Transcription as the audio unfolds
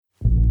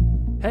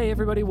Hey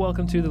everybody,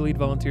 welcome to the Lead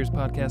Volunteers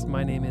Podcast.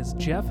 My name is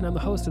Jeff and I'm the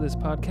host of this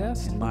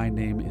podcast. My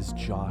name is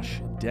Josh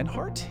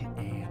Denhart,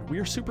 and we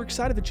are super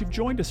excited that you've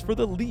joined us for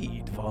the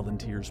Lead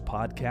Volunteers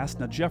Podcast.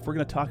 Now, Jeff, we're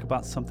going to talk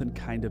about something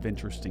kind of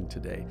interesting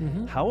today.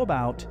 How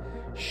about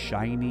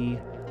shiny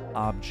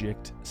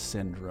object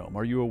syndrome?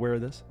 Are you aware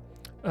of this?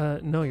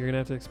 No, you're going to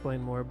have to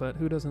explain more, but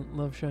who doesn't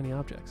love shiny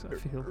objects, I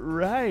feel?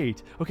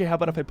 Right. Okay, how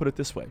about if I put it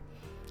this way?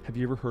 Have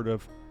you ever heard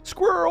of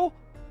squirrel?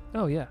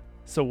 Oh, yeah.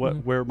 So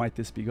where might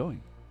this be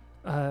going?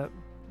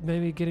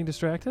 Maybe getting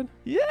distracted?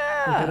 Yeah.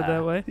 We're headed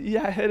that way?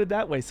 Yeah, headed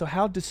that way. So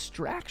how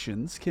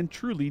distractions can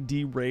truly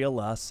derail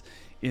us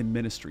in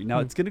ministry. Now,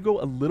 it's going to go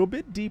a little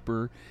bit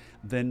deeper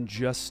than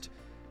just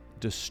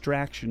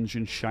distractions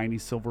in shiny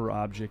silver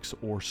objects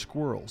or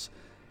squirrels.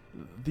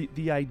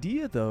 The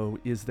idea, though,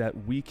 is that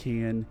we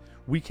can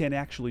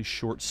actually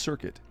short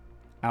circuit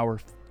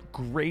our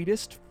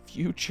greatest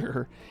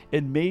future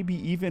and maybe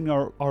even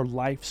our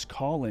life's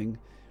calling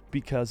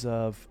because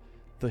of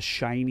the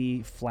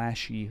shiny,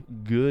 flashy,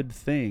 good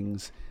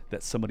things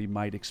that somebody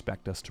might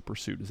expect us to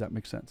pursue. Does that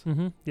make sense?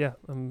 Yeah,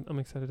 I'm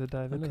excited to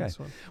dive into this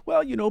one.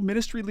 Well,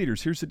 ministry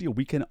leaders, here's the deal.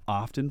 We can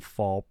often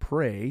fall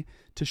prey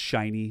to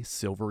shiny,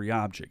 silvery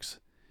objects.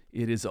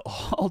 It is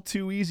all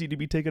too easy to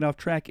be taken off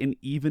track and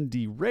even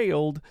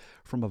derailed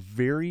from a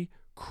very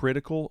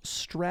critical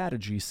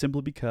strategy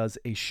simply because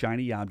a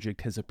shiny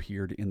object has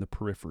appeared in the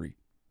periphery.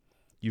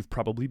 You've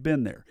probably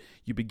been there.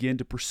 You begin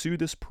to pursue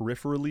this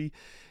peripherally,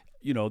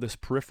 this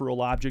peripheral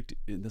object,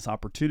 this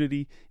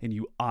opportunity, and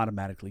you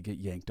automatically get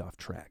yanked off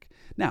track.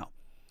 Now,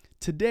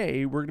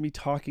 today we're going to be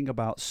talking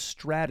about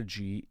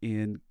strategy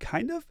in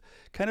kind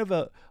of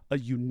a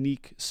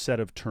unique set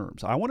of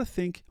terms. I want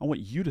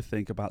you to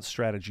think about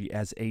strategy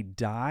as a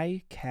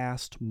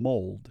die-cast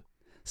mold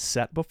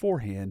set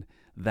beforehand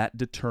that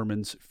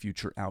determines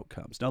future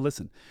outcomes. Now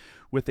listen,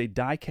 with a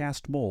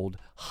die-cast mold,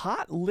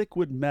 hot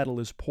liquid metal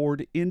is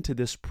poured into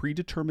this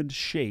predetermined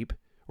shape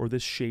or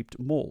this shaped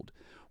mold.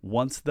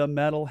 Once the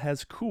metal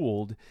has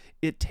cooled,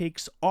 it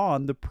takes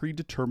on the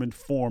predetermined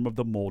form of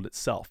the mold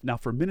itself. Now,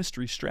 for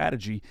ministry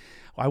strategy,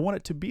 I want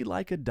it to be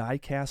like a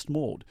die-cast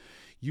mold.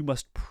 You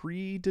must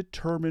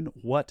predetermine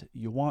what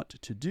you want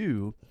to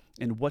do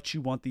and what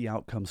you want the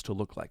outcomes to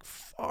look like.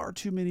 Far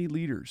too many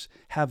leaders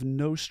have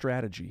no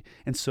strategy,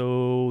 and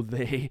so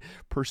they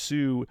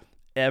pursue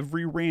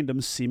every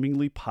random,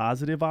 seemingly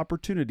positive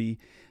opportunity,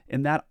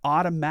 and that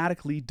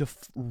automatically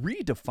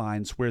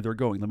redefines where they're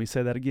going. Let me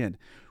say that again.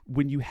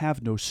 When you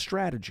have no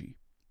strategy,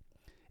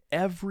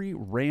 every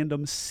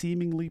random,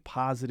 seemingly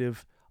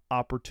positive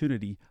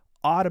opportunity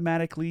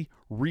automatically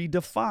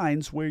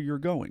redefines where you're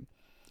going.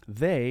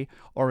 They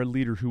are a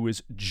leader who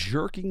is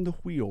jerking the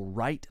wheel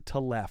right to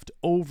left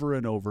over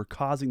and over,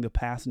 causing the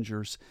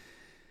passengers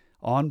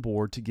on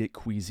board to get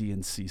queasy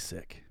and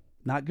seasick.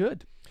 Not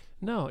good.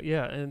 No,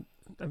 yeah, and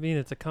I mean,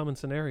 it's a common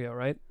scenario,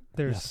 right?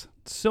 There's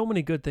so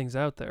many good things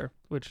out there,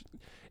 which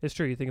is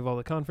true. You think of all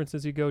the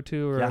conferences you go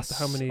to, or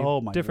how many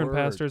different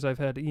pastors I've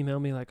had email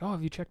me like, oh,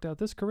 have you checked out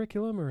this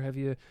curriculum, or have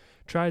you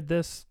tried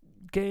this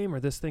game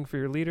or this thing for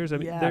your leaders? I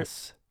mean,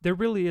 there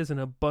really is an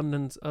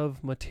abundance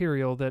of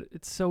material that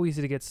it's so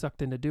easy to get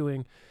sucked into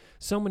doing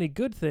so many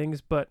good things,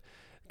 but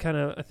kind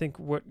of, I think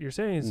what you're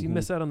saying is you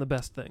miss out on the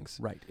best things.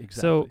 Right,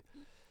 exactly. So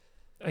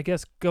I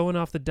guess going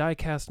off the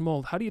die-cast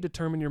mold, how do you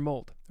determine your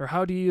mold? Or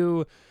how do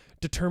you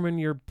determine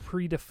your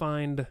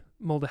predefined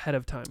mold ahead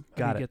of time?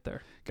 How do you get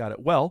there? Got it.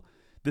 Well,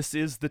 this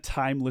is the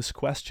timeless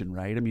question,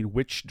 right? I mean,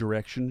 which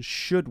direction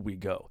should we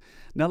go?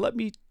 Now, let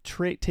me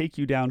take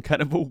you down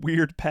kind of a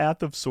weird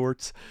path of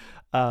sorts.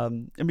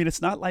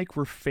 It's not like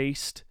we're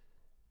faced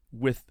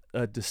with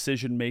a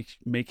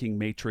decision-making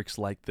matrix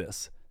like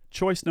this.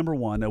 Choice number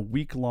 1, a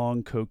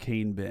week-long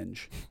cocaine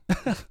binge.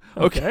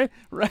 Okay.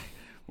 Right.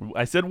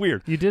 I said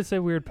weird. You did say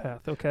weird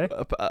path. Okay.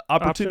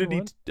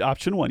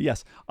 Option one,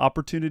 yes.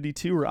 Opportunity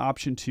 2 or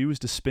option 2 is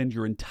to spend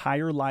your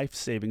entire life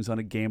savings on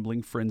a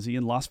gambling frenzy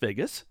in Las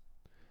Vegas.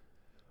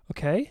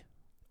 Okay.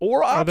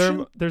 Or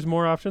option. There's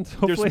more options,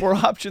 hopefully? There's more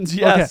options,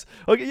 yes.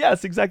 Okay,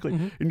 yes,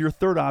 exactly. And your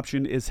third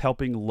option is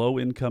helping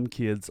low-income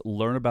kids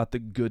learn about the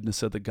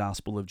goodness of the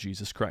gospel of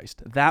Jesus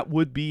Christ. That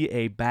would be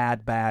a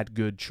bad,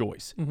 good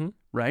choice,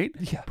 right?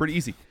 Yeah. Pretty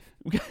easy.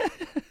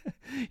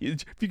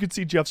 If you could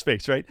see Jeff's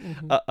face, right?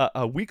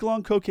 A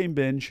week-long cocaine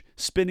binge,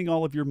 spending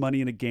all of your money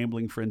in a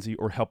gambling frenzy,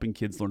 or helping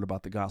kids learn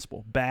about the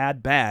gospel.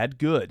 Bad,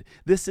 good.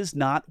 This is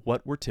not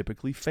what we're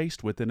typically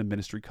faced with in a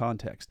ministry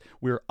context.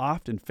 We're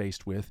often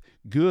faced with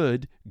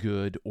good,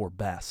 or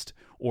best,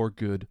 or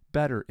good,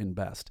 better, and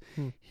best.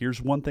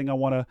 Here's one thing I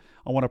want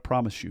to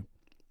promise you.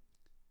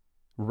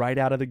 Right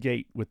out of the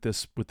gate with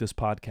this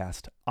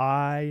podcast,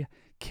 I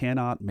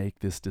cannot make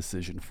this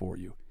decision for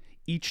you.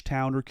 Each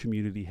town or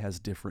community has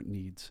different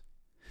needs.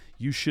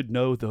 You should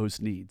know those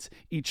needs.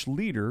 Each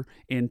leader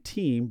and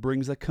team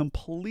brings a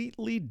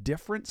completely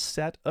different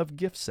set of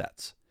gift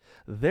sets.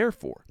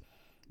 Therefore,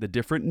 the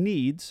different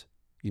needs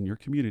in your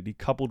community,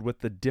 coupled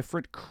with the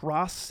different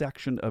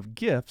cross-section of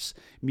gifts,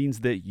 means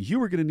that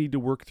you are going to need to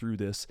work through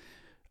this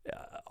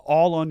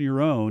all on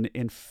your own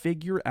and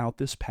figure out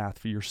this path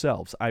for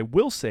yourselves. I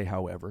will say,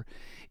 however,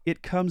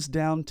 it comes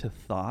down to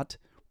thought,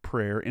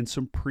 prayer, and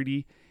some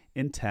pretty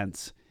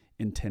intense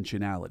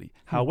intentionality.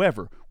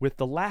 However,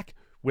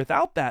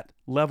 without that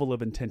level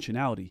of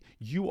intentionality,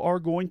 you are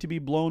going to be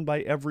blown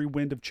by every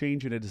wind of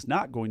change, and it is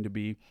not going to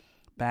be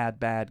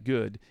bad,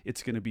 good.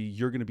 It's going to be,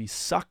 you're going to be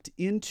sucked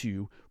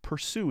into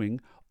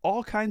pursuing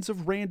all kinds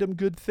of random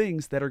good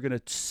things that are going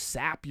to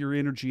sap your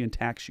energy and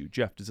tax you.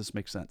 Jeff, does this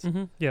make sense?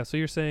 Mm-hmm. Yeah, so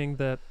you're saying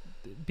that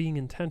being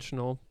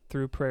intentional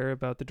through prayer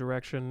about the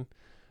direction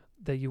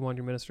that you want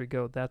your ministry to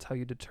go, that's how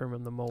you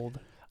determine the mold.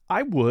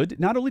 I would,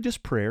 not only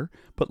just prayer,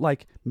 but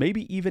like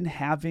maybe even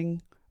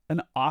having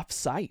an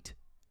off-site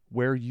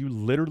where you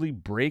literally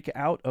break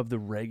out of the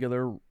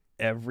regular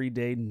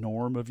everyday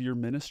norm of your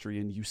ministry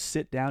and you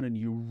sit down and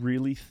you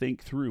really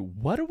think through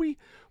gathering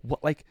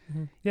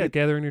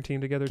your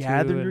team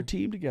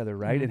together,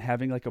 right? And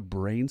having like a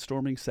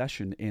brainstorming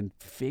session and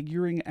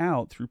figuring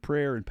out through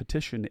prayer and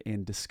petition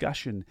and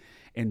discussion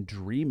and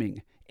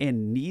dreaming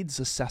and needs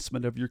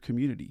assessment of your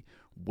community.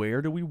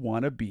 Where do we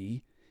want to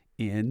be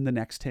in the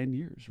next 10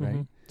 years, right?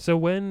 Mm-hmm. So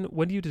when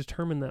do you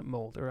determine that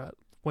mold, or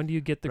when do you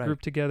get the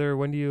group together?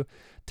 When do you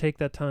take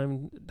that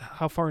time?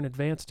 How far in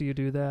advance do you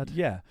do that?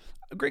 Yeah,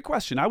 great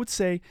question. I would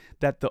say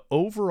that the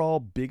overall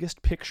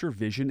biggest picture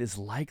vision is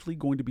likely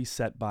going to be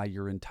set by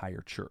your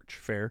entire church.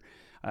 Fair?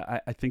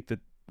 I think that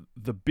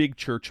the big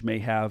church may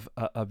have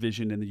a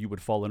vision and that you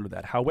would fall under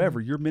that.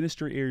 However, your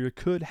ministry area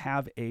could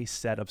have a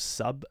set of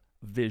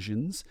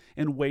sub-visions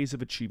and ways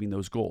of achieving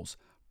those goals.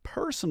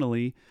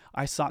 Personally,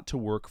 I sought to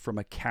work from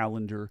a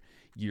calendar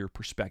year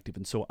perspective.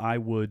 And so I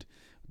would,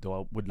 though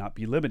I would not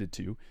be limited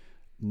to,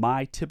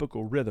 my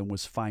typical rhythm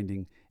was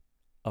finding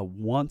a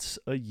once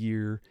a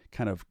year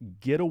kind of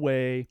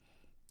getaway,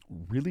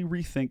 really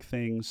rethink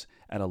things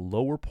at a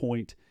lower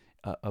point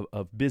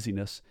of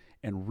busyness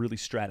and really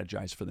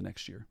strategize for the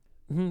next year.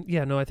 Mm-hmm.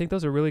 Yeah, no, I think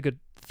those are really good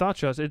thought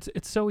shots.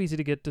 It's so easy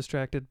to get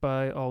distracted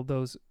by all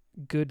those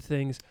good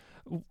things.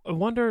 I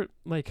wonder,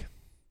 like,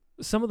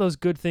 some of those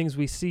good things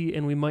we see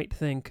and we might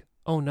think,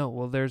 oh no,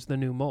 well, there's the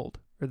new mold,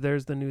 or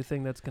there's the new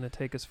thing that's going to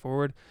take us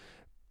forward.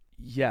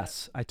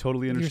 Yes, I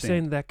totally understand. You're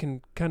saying that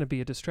can kind of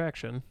be a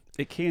distraction.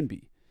 It can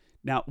be.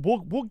 Now,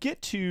 we'll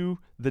get to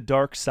the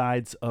dark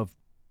sides of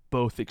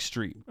both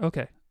extreme.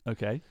 Okay.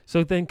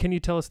 So then can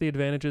you tell us the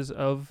advantages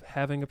of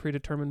having a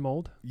predetermined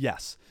mold?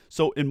 Yes.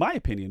 So in my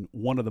opinion,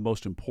 one of the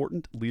most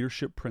important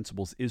leadership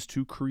principles is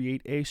to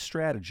create a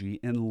strategy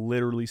and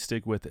literally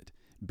stick with it.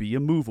 Be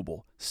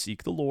immovable,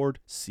 seek the Lord,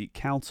 seek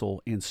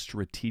counsel, and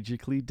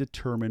strategically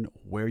determine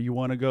where you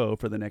want to go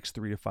for the next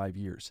 3 to 5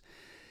 years.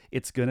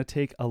 It's going to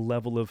take a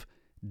level of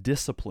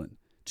discipline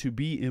to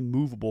be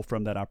immovable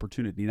from that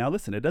opportunity. Now,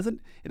 listen, it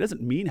doesn't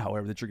mean,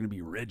 however, that you're going to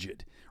be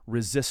rigid,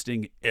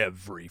 resisting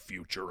every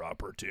future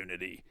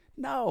opportunity.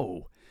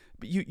 No,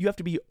 but you have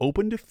to be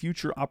open to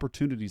future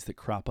opportunities that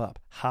crop up.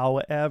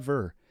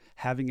 However,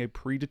 having a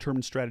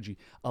predetermined strategy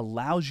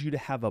allows you to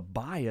have a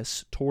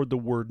bias toward the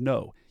word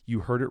no.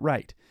 You heard it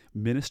right.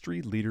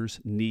 Ministry leaders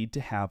need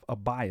to have a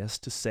bias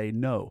to say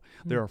no.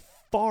 There are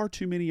far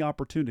too many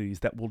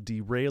opportunities that will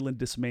derail and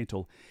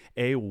dismantle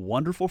a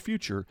wonderful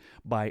future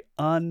by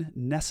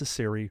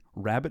unnecessary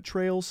rabbit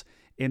trails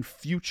and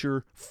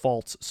future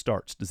false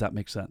starts. Does that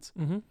make sense?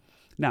 Mm-hmm.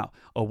 Now,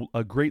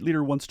 a great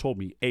leader once told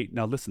me,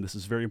 now listen, this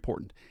is very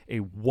important.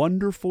 A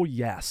wonderful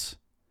yes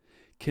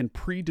can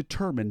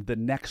predetermine the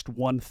next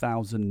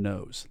 1,000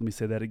 no's. Let me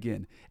say that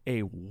again.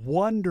 A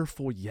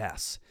wonderful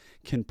yes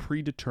can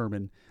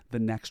predetermine the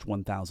next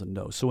 1,000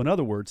 no's. So in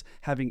other words,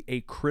 having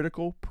a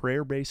critical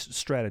prayer-based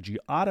strategy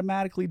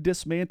automatically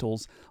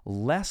dismantles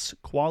less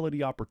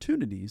quality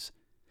opportunities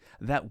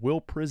that will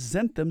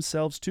present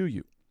themselves to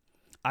you.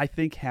 I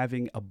think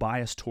having a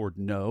bias toward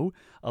no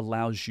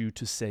allows you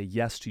to say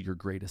yes to your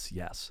greatest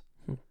yes.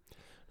 Oh,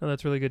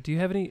 that's really good. Do you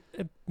have any,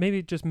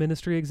 maybe just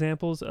ministry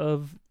examples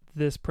of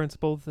this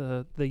principle,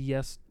 the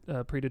yes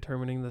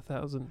predetermining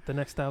the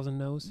next 1,000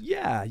 no's?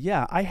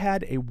 Yeah. I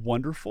had a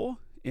wonderful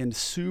and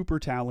super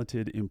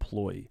talented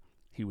employee.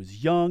 He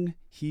was young.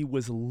 He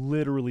was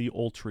literally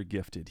ultra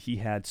gifted. He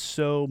had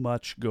so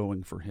much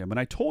going for him. And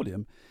I told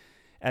him,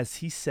 as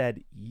he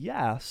said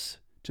yes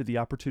to the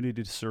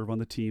opportunity to serve on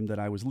the team that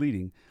I was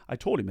leading, I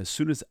told him as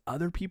soon as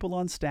other people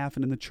on staff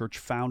and in the church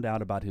found out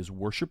about his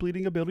worship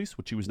leading abilities,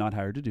 which he was not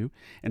hired to do,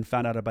 and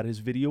found out about his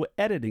video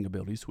editing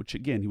abilities, which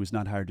again, he was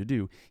not hired to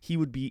do, he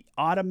would be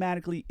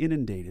automatically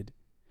inundated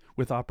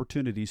with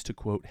opportunities to,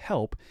 quote,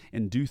 help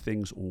and do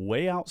things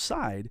way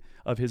outside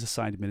of his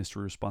assigned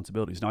ministry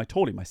responsibilities. Now, I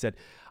told him, I said,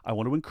 I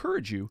want to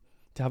encourage you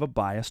to have a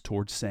bias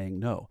towards saying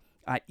no.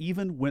 I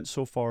even went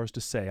so far as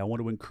to say, I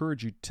want to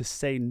encourage you to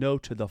say no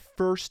to the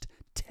first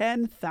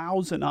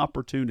 10,000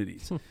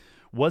 opportunities.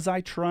 Was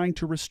I trying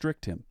to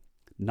restrict him?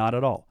 Not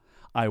at all.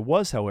 I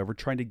was, however,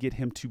 trying to get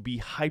him to be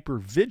hyper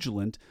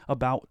vigilant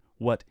about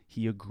what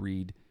he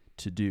agreed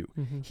to do.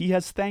 Mm-hmm. He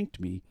has thanked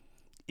me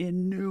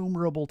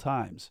innumerable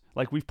times.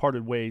 Like, we've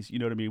parted ways, you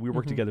know what I mean? We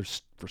worked together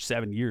for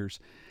 7 years.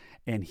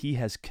 And he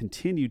has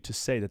continued to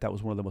say that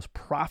was one of the most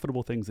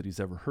profitable things that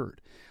he's ever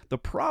heard. The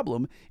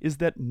problem is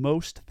that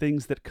most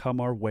things that come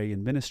our way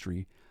in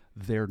ministry,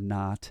 they're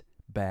not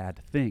bad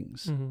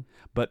things. Mm-hmm.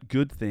 But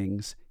good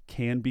things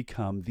can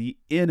become the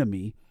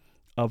enemy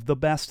of the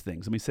best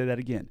things. Let me say that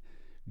again.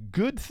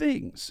 Good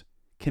things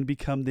can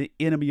become the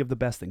enemy of the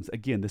best things.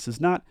 Again, this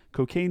is not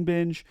cocaine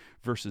binge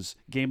versus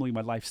gambling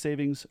my life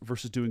savings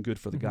versus doing good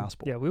for the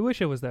gospel. Yeah, we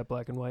wish it was that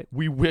black and white.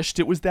 We wished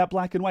it was that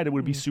black and white. It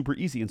would be super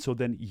easy. And so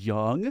then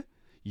young,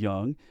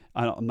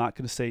 I'm not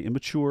going to say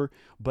immature,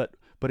 but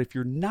if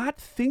you're not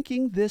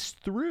thinking this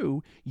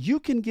through, you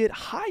can get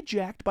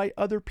hijacked by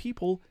other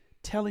people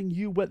telling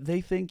you what they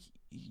think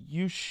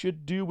you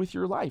should do with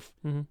your life.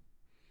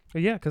 Mm-hmm.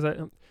 Yeah, because I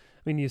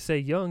mean, you say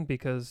young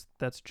because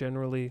that's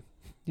generally,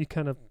 you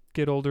kind of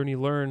get older and you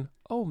learn,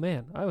 oh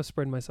man, I was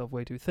spreading myself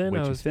way too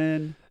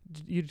thin.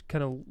 You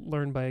kind of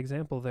learn by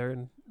example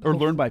there. Or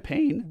learn by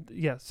pain.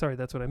 Yeah, sorry,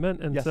 that's what I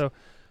meant. And so,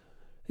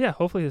 yeah,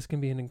 hopefully this can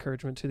be an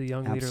encouragement to the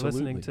young leader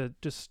listening to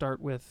just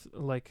start with,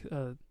 like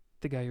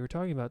the guy you were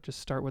talking about, just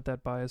start with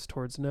that bias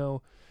towards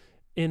no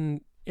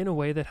in a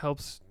way that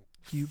helps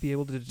you be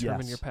able to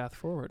determine your path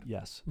forward.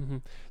 Yes. Mm-hmm.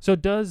 So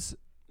does,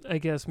 I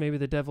guess, maybe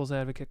the devil's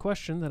advocate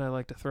question that I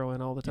like to throw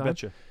in all the time. You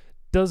betcha.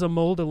 Does a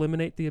mold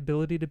eliminate the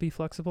ability to be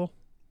flexible?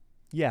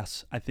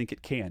 Yes, I think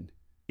it can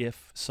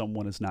if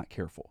someone is not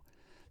careful.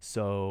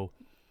 So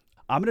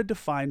I'm going to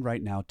define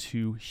right now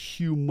 2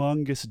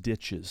 humongous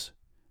ditches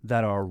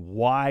that are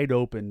wide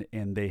open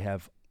and they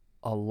have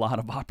a lot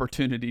of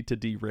opportunity to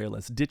derail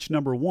us. Ditch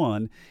number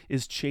 1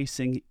 is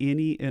chasing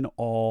any and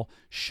all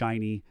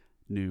shiny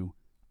new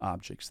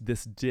objects.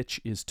 This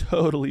ditch is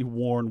totally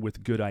worn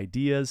with good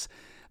ideas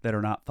that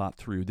are not thought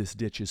through. This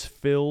ditch is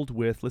filled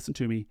with, listen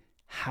to me,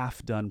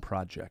 half-done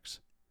projects.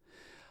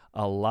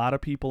 A lot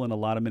of people in a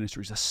lot of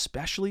ministries,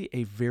 especially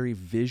a very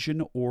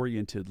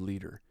vision-oriented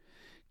leader,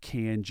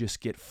 can just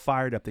get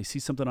fired up. They see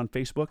something on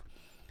Facebook,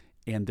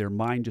 and their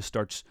mind just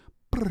starts,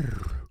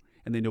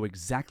 and they know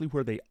exactly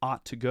where they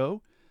ought to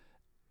go,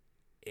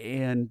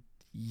 and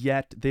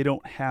yet they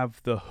don't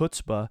have the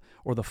chutzpah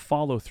or the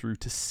follow-through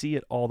to see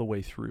it all the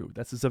way through.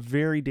 This is a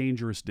very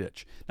dangerous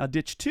ditch. Now,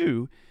 ditch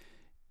 2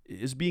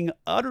 is being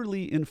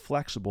utterly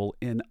inflexible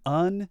and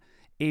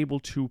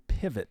unable to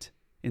pivot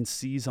and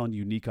seize on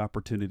unique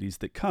opportunities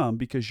that come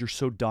because you're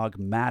so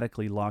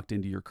dogmatically locked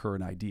into your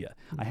current idea.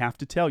 Mm-hmm. I have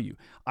to tell you,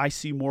 I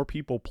see more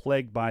people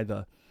plagued by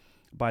the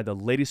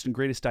latest and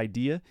greatest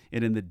idea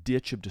and in the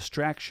ditch of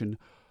distraction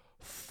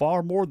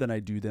far more than I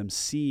do them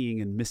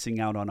seeing and missing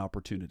out on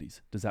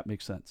opportunities. Does that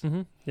make sense?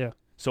 Mm-hmm. Yeah.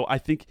 So I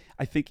think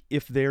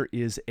if there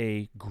is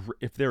a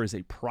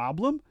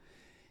problem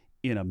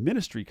in a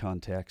ministry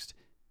context,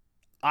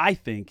 I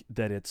think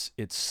that it's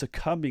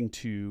succumbing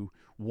to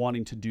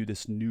wanting to do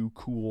this new,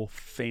 cool,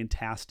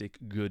 fantastic,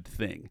 good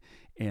thing.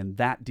 And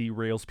that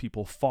derails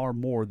people far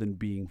more than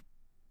being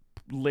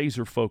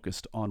laser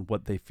focused on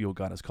what they feel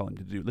God is calling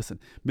them to do. Listen,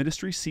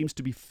 ministry seems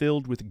to be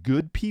filled with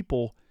good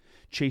people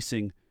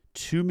chasing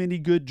too many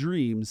good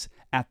dreams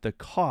at the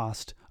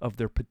cost of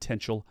their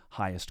potential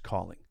highest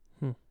calling.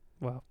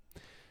 Wow.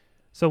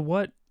 So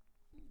what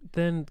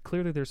then,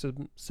 clearly there's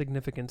some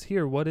significance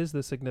here. What is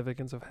the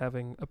significance of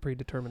having a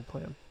predetermined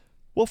plan?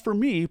 Well, for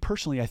me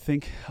personally, I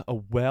think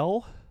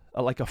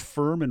a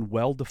firm and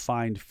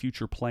well-defined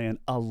future plan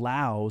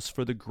allows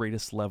for the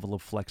greatest level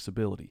of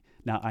flexibility.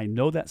 Now, I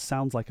know that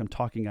sounds like I'm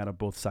talking out of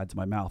both sides of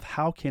my mouth.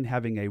 How can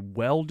having a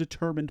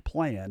well-determined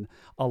plan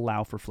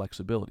allow for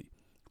flexibility?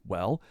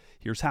 Well,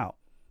 here's how.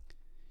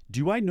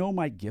 Do I know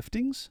my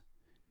giftings?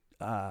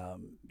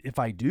 If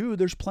I do,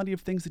 there's plenty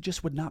of things that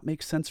just would not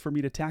make sense for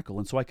me to tackle,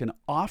 and so I can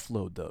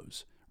offload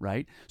those,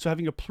 right? So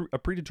having a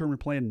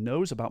predetermined plan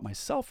knows about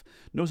myself,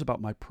 knows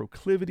about my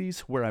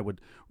proclivities, where I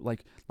would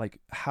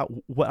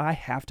what I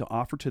have to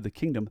offer to the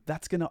kingdom.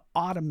 That's going to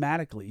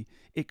automatically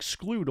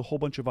exclude a whole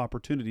bunch of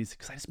opportunities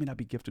because I just may not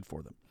be gifted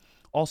for them.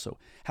 Also,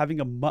 having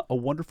a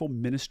wonderful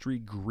ministry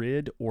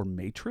grid or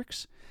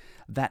matrix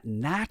that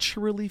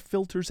naturally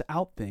filters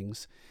out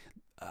things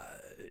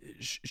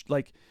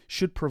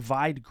should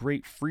provide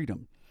great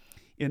freedom.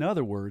 In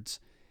other words,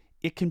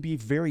 it can be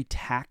very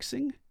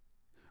taxing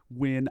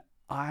when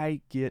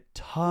I get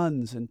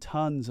tons and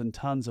tons and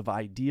tons of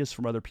ideas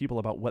from other people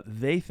about what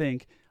they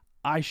think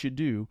I should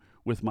do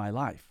with my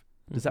life.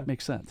 Does that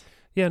make sense?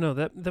 Yeah, no,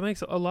 that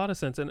makes a lot of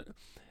sense. And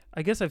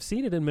I guess I've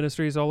seen it in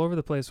ministries all over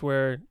the place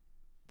where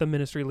the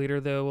ministry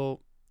leader, they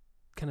will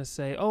kind of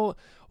say, oh,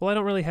 well, I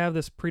don't really have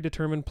this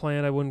predetermined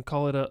plan. I wouldn't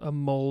call it a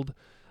mold.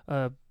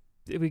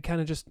 We kind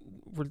of just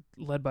were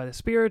led by the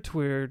Spirit.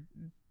 We're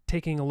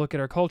taking a look at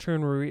our culture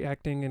and we're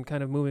reacting and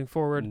kind of moving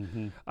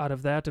forward out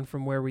of that and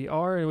from where we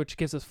are, which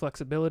gives us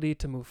flexibility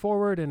to move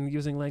forward and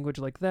using language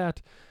like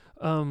that.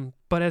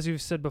 But as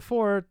you've said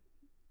before,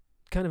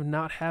 kind of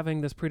not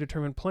having this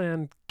predetermined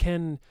plan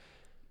can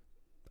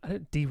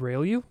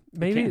derail you,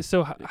 maybe.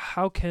 So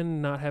how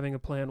can not having a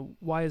plan,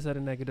 why is that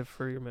a negative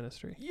for your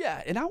ministry?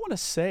 Yeah, and I want to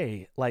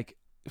say,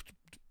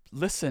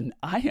 listen,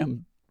 I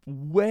am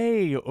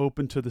way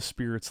open to the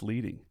Spirit's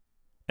leading.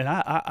 And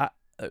I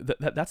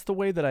that's the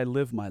way that I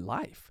live my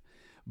life.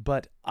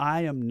 but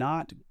I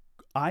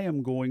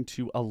am going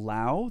to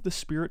allow the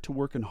Spirit to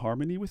work in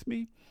harmony with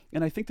me.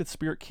 And I think that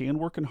Spirit can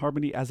work in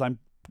harmony as I'm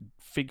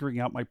figuring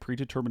out my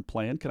predetermined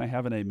plan. Can I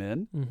have an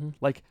amen? Mm-hmm.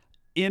 Like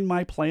in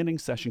my planning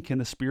session, can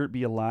the Spirit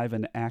be alive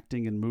and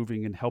acting and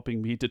moving and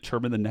helping me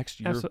determine the next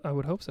year? I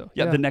would hope so.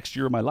 Yeah, the next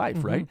year of my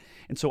life, right?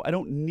 And so I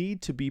don't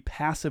need to be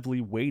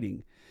passively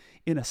waiting.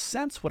 In a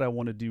sense, what I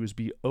want to do is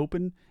be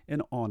open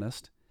and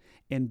honest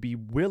and be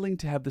willing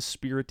to have the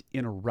Spirit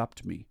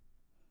interrupt me.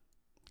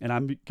 And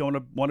I'm going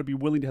to want to be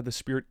willing to have the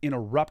Spirit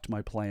interrupt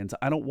my plans.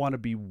 I don't want to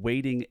be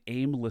waiting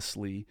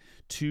aimlessly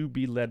to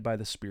be led by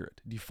the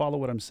Spirit. Do you follow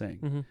what I'm saying?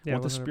 Mm-hmm. Yeah, I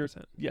want the 100%. Spirit,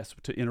 yes,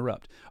 to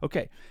interrupt.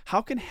 Okay,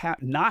 how can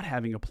not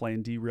having a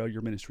plan derail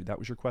your ministry? That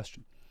was your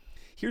question.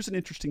 Here's an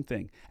interesting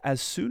thing.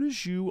 As soon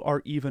as you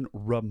are even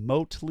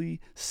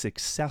remotely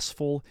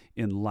successful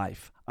in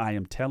life, I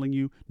am telling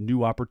you,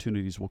 new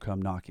opportunities will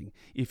come knocking.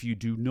 If you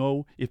do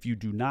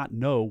not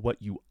know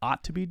what you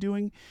ought to be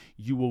doing,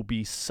 you will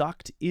be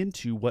sucked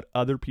into what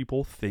other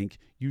people think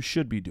you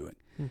should be doing.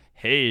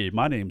 Hey,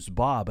 my name's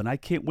Bob, and I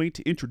can't wait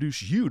to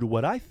introduce you to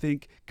what I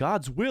think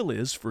God's will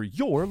is for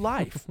your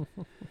life.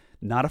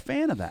 Not a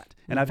fan of that.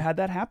 And I've had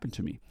that happen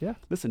to me. Yeah.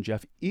 Listen,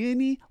 Jeff,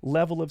 any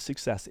level of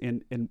success,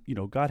 and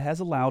God has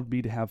allowed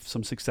me to have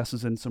some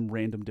successes in some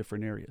random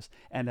different areas.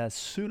 And as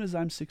soon as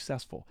I'm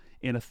successful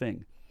in a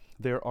thing,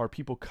 there are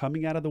people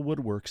coming out of the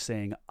woodwork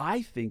saying,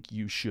 I think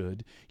you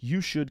should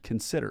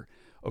consider.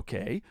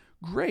 Okay,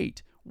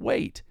 great.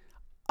 Wait.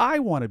 I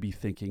want to be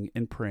thinking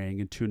and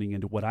praying and tuning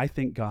into what I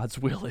think God's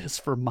will is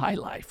for my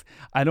life.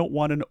 I don't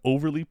want an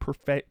overly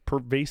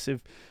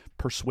persuasive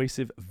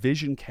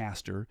vision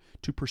caster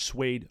to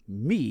persuade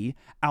me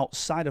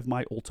outside of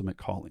my ultimate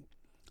calling.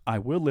 I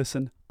will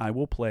listen, I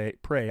will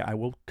pray, I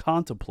will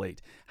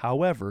contemplate.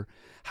 However,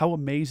 how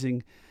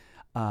amazing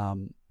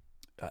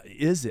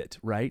is it,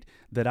 right,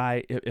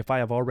 that if I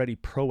have already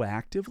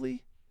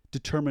proactively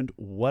determined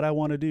what I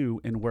want to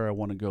do and where I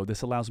want to go,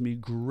 this allows me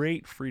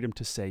great freedom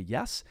to say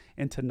yes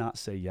and to not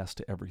say yes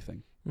to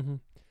everything. Mm-hmm.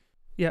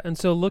 Yeah, and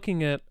so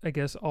looking at, I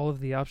guess, all of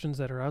the options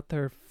that are out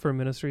there for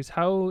ministries,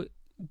 how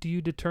do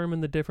you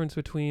determine the difference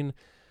between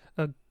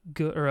a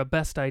good or a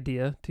best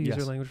idea, to use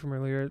your language from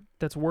earlier,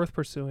 that's worth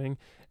pursuing,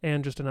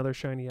 and just another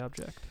shiny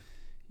object?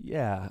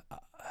 Yeah.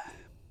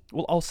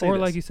 Well, I'll say or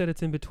this. Like you said,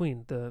 it's in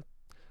between.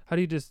 How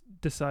do you just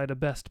decide a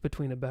best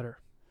between a better?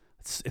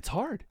 It's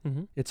hard.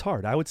 Mm-hmm. It's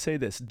hard. I would say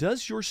this.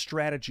 Does your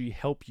strategy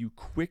help you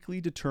quickly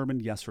determine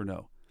yes or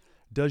no?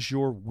 Does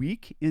your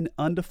weak and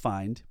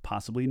undefined,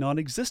 possibly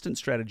non-existent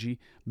strategy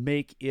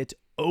make it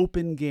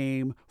open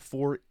game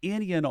for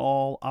any and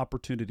all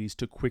opportunities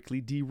to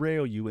quickly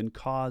derail you and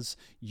cause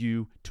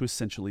you to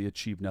essentially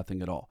achieve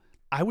nothing at all?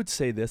 I would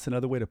say this,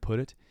 another way to put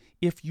it,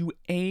 if you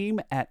aim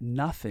at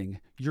nothing,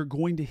 you're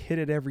going to hit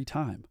it every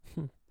time.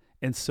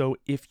 And so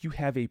if you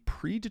have a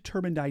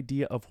predetermined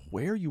idea of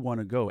where you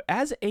want to go,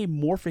 as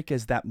amorphic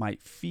as that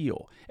might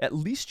feel, at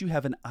least you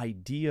have an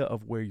idea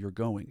of where you're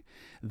going.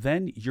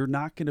 Then you're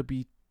not going to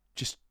be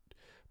just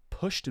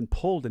pushed and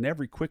pulled in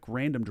every quick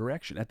random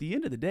direction. At the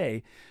end of the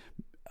day,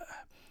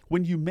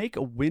 when you make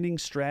a winning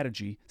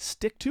strategy,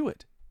 stick to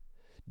it.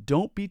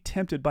 Don't be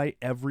tempted by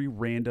every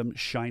random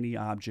shiny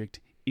object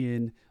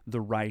in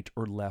the right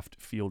or left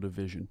field of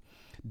vision.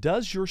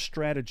 Does your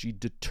strategy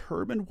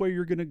determine where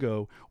you're going to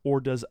go, or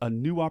does a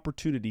new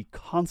opportunity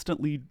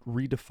constantly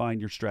redefine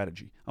your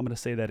strategy? I'm going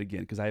to say that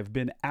again because I have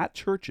been at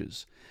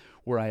churches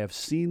where I have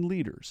seen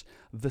leaders,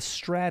 the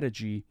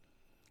strategy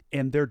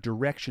and their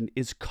direction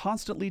is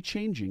constantly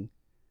changing,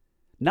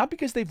 not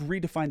because they've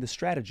redefined the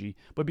strategy,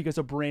 but because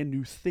a brand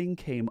new thing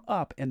came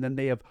up and then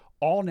they have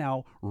all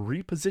now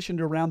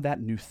repositioned around that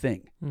new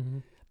thing. Mm-hmm.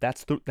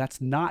 That's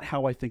not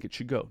how I think it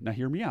should go. Now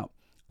hear me out.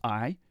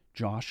 I,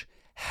 Josh,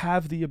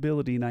 have the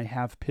ability and I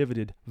have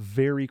pivoted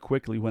very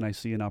quickly when I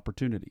see an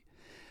opportunity.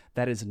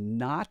 That is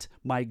not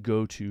my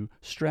go-to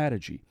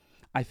strategy.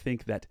 I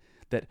think that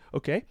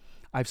okay,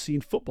 I've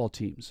seen football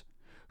teams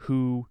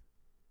who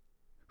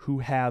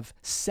have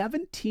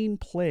 17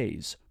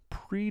 plays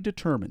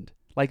predetermined.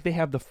 Like they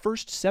have the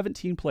first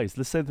 17 plays.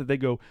 Let's say that they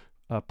go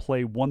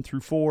play 1 through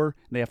 4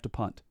 and they have to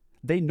punt.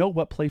 They know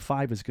what play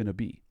 5 is going to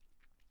be.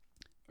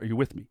 Are you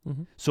with me?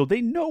 Mm-hmm. So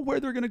they know where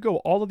they're going to go,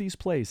 all of these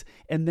plays.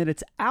 And then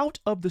it's out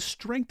of the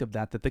strength of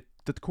that the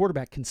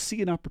quarterback can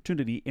see an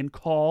opportunity and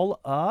call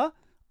a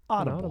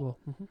audible.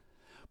 Mm-hmm.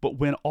 But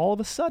when all of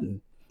a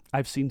sudden,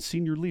 I've seen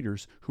senior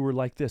leaders who are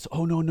like this,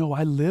 oh, no,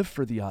 I live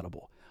for the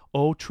audible.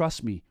 Oh,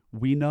 trust me,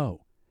 we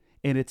know.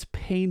 And it's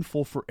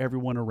painful for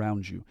everyone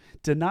around you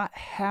to not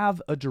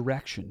have a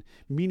direction,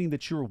 meaning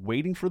that you're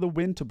waiting for the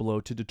wind to blow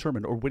to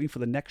determine, or waiting for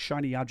the next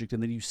shiny object,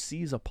 and then you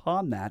seize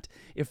upon that.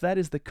 If that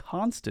is the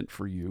constant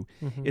for you,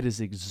 mm-hmm. It is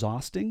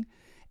exhausting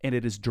and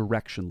it is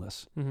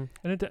directionless. Mm-hmm.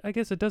 And I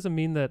guess it doesn't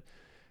mean that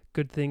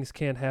good things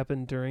can't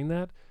happen during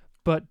that,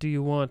 but do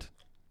you want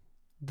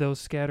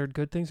those scattered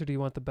good things, or do you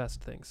want the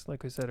best things?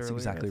 Like we said earlier,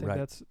 exactly I think right.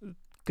 That's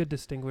good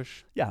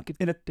distinguisher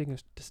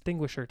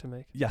to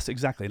make. Yes,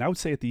 exactly. And I would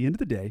say at the end of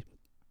the day,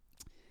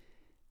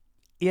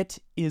 It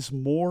is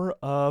more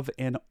of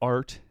an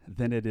art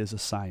than it is a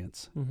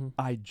science. Mm-hmm.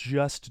 I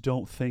just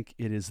don't think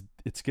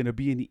it's going to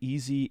be an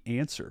easy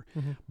answer.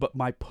 Mm-hmm. But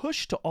my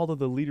push to all of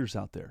the leaders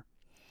out there,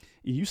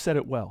 you said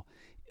it well,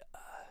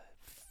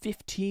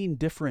 15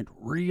 different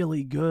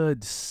really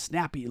good,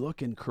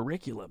 snappy-looking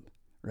curriculum,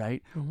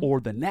 right? Mm-hmm.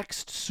 Or the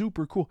next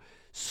super cool.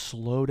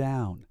 Slow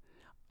down.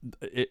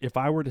 If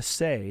I were to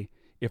say,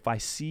 if I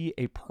see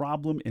a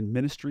problem in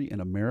ministry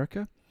in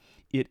America,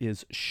 it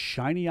is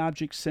shiny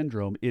object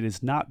syndrome. It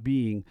is not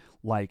being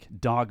like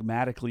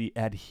dogmatically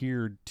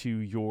adhered to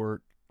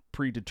your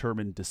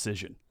predetermined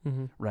decision,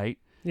 mm-hmm. right?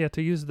 Yeah,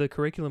 to use the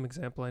curriculum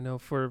example, I know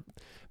for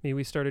me,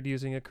 we started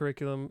using a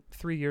curriculum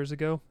 3 years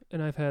ago,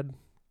 and I've had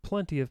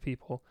plenty of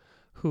people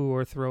who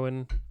are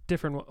throwing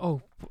different,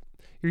 oh,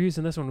 you're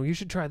using this one, well, you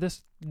should try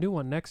this new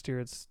one next year.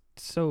 It's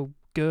so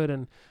good.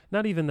 And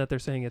not even that they're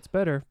saying it's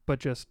better, but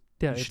just,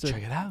 yeah, you should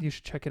check it out. You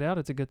should check it out.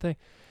 It's a good thing.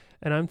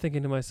 And I'm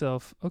thinking to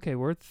myself, okay,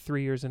 we're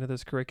 3 years into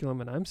this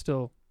curriculum, and I'm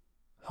still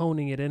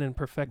honing it in and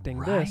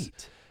perfecting this,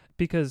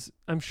 because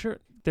I'm sure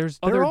there's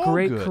other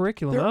great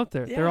curriculum out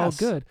there. Yes. They're all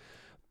good.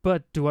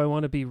 But do I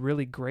want to be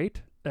really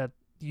great at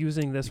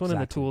using this one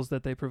and the tools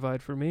that they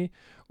provide for me?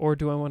 Or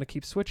do I want to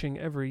keep switching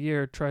every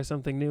year, try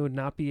something new, and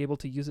not be able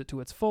to use it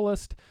to its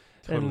fullest?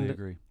 Totally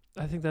agree.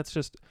 I think that's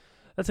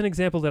an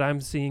example that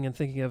I'm seeing and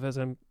thinking of as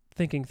I'm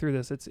thinking through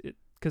this.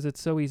 Because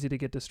it's so easy to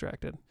get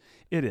distracted.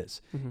 It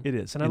is. Mm-hmm. It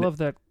is. And I love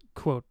that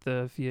quote,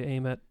 if you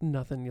aim at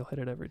nothing, you'll hit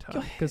it every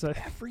time.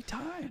 Every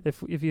time.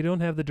 If you don't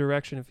have the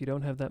direction, if you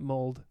don't have that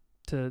mold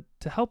to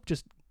help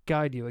just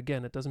guide you,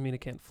 again, it doesn't mean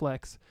it can't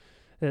flex.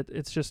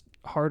 It's just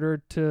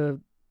harder to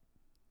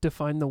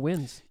define the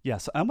wins.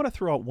 Yes. I'm going to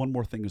throw out one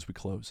more thing as we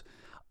close.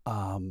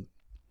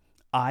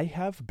 I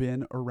have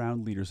been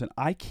around leaders, and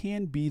I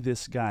can be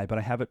this guy, but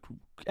I have it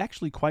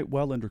actually quite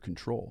well under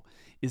control,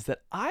 is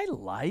that I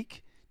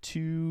like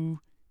to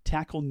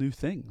tackle new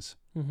things.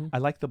 Mm-hmm. I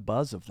like the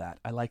buzz of that.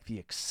 I like the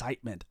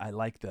excitement. I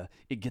like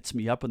it gets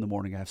me up in the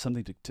morning. I have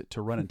something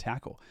to run and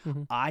tackle.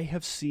 Mm-hmm. I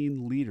have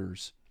seen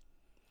leaders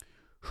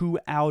who,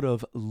 out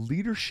of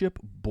leadership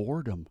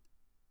boredom,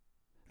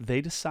 they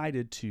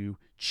decided to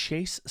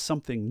chase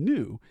something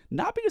new,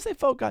 not because they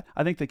felt God.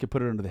 I think they could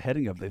put it under the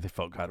heading of they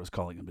felt God was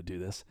calling them to do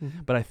this.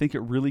 Mm-hmm. But I think it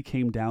really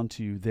came down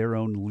to their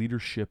own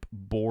leadership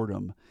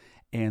boredom,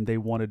 and they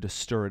wanted to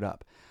stir it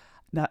up.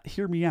 Now,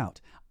 hear me out.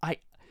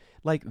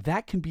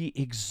 That can be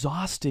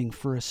exhausting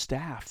for a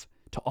staff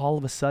to all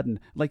of a sudden,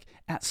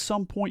 at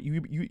some point,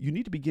 you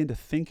need to begin to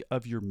think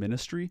of your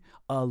ministry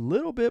a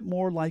little bit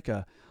more like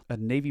a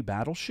Navy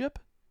battleship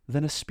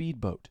than a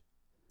speedboat.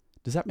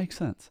 Does that make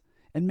sense?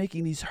 And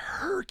making these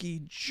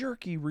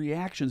herky-jerky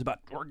reactions about,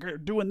 we're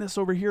doing this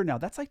over here now.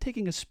 That's like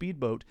taking a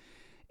speedboat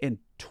and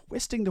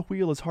twisting the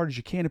wheel as hard as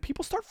you can, and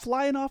people start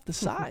flying off the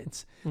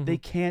sides. Mm-hmm. They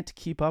can't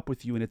keep up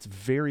with you, and it's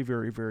very,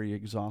 very, very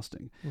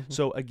exhausting. Mm-hmm.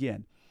 So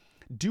again,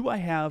 do I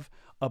have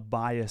a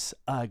bias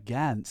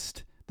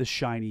against the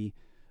shiny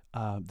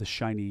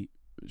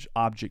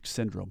object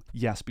syndrome?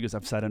 Yes, because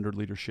I've sat under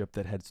leadership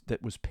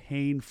that was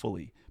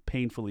painfully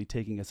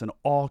taking us in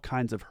all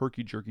kinds of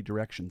herky-jerky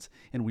directions,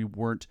 and we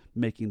weren't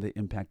making the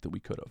impact that we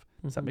could have.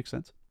 Does that make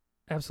sense?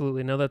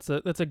 Absolutely. No, that's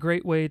a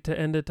great way to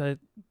end it. I'm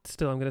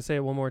going to say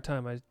it one more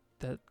time.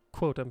 That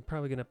quote, I'm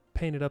probably going to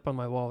paint it up on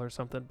my wall or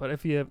something. But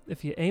if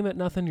you aim at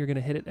nothing, you're going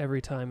to hit it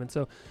every time. And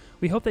so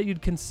we hope that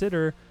you'd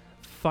consider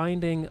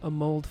finding a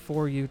mold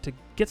for you to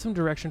get some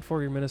direction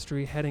for your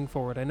ministry heading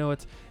forward. I know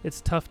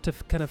it's tough to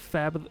kind of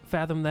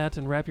fathom that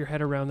and wrap your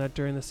head around that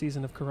during the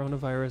season of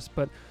coronavirus,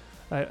 but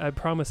I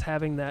promise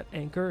having that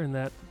anchor and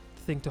that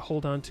thing to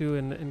hold on to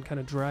and kind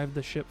of drive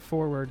the ship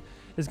forward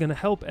is going to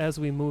help as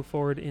we move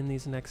forward in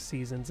these next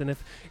seasons. And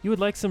if you would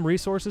like some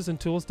resources and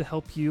tools to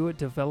help you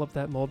develop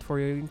that mold for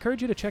you, I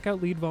encourage you to check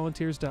out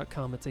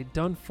leadvolunteers.com. It's a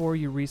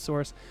done-for-you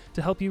resource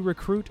to help you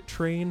recruit,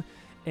 train,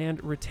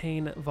 and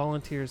retain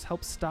volunteers,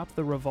 help stop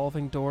the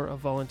revolving door of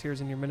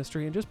volunteers in your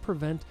ministry, and just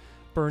prevent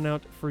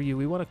burnout for you.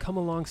 We want to come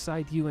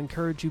alongside you,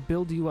 encourage you,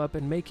 build you up,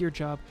 and make your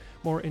job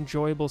more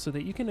enjoyable so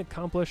that you can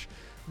accomplish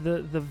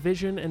the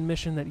vision and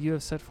mission that you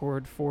have set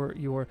forward for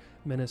your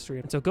ministry.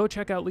 And so go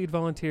check out Lead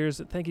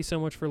Volunteers. Thank you so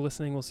much for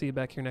listening. We'll see you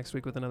back here next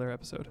week with another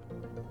episode.